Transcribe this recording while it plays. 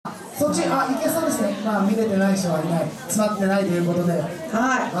っち、いけそうですね。まあ見れてない人はいない、詰まってないということで、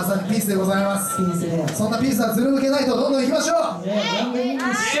まさにピースでございます。ピースで、そんなピースはずる向けないとどんどんいきましょう。続いての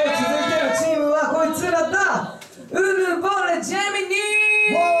チームはこいつらだ。ウルボレジェミニ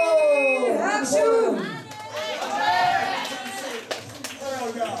ー、アクション。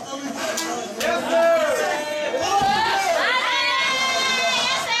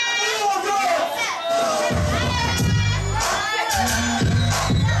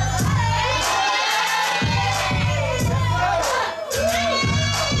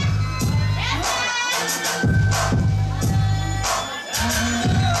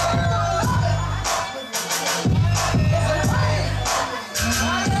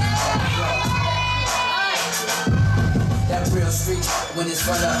When it's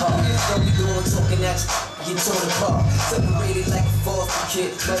front of her, don't be doing talking at you, get torn apart. Separated like a foster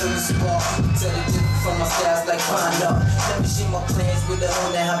kid, metal and spark. Tell the difference from my styles like find up. Let me share my plans with the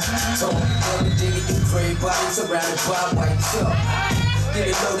own that I'm told. Let me dig in your grave body surrounded by white chalk. Get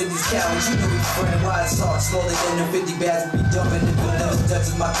a load of these cowards, you know we friend. Why it's hard, smaller than the 50 bags we be dumping. If the little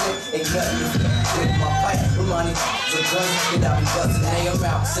touches my clip, ain't nothing to with my pipe. Reminding of guns, and I be busting they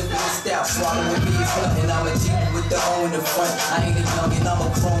out. Sipping the stout, swallowing bees, hunting. I'm a Jeep with the O in the front. I ain't a youngin', I'm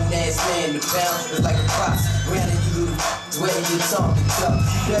a grown ass man. The pound is like a box. Granted, you little where you talking tough.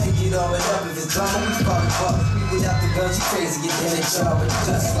 You better get all it up if it's drama, we fucking fuck. We without the guns, you crazy, get in the jar with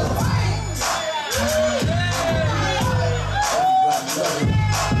the dust.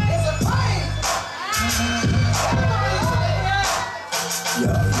 It's a fight!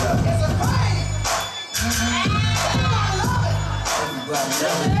 Yeah. It's a fight! Everybody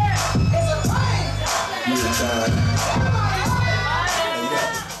love it. It's a fight!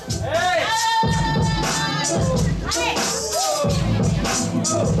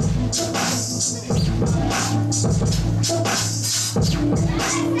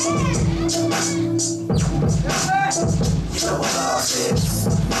 You know what love is.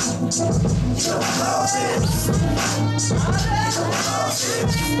 You know what love is.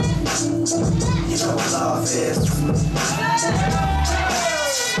 You know what love is. You know what love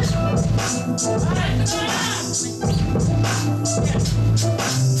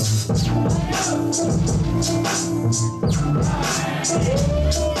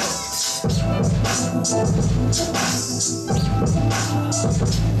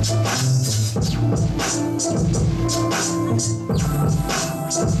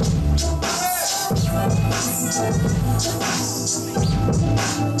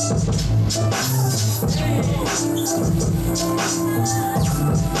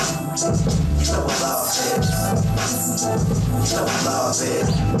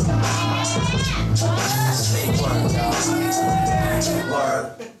is.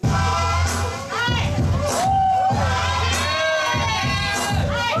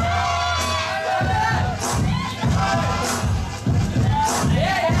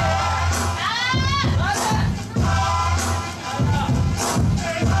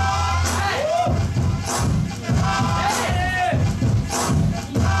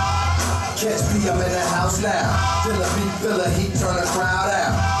 I'm in the house now. Feel a beat, feel a heat, turn the crowd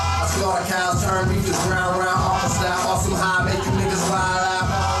out. I slaughter cows, turn beef to ground round. Offer style, awesome high, make you niggas wild out.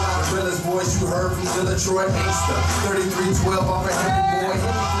 The realest voice you heard from Detroit Gangsta. 3312 off a Henry boy. Hit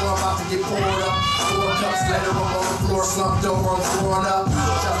the floor, I'm about to get poured up. 4 cups later, I'm on the floor, slumped over, I'm throwing up.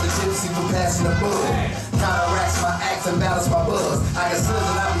 Just a gypsy for passing the bug. Counteracts my acts and balance my buzz. I get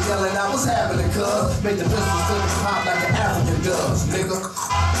slizzing, I be yelling out, what's happening, cuz? Make the pistols flip and pop like an African does, nigga.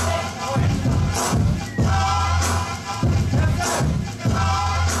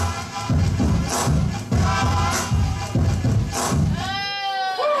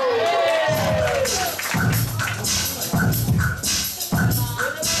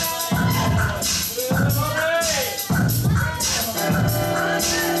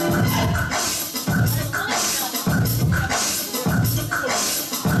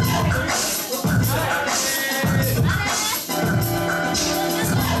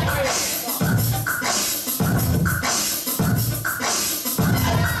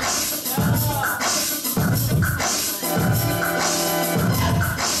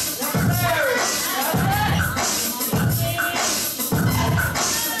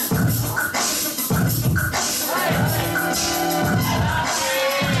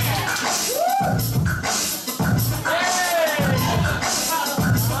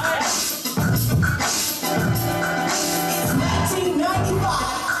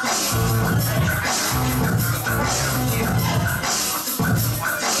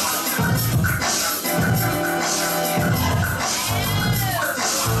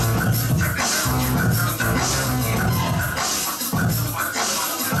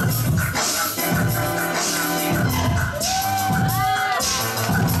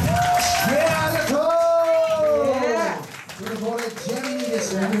 で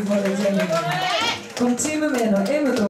すね。このチーム名の M と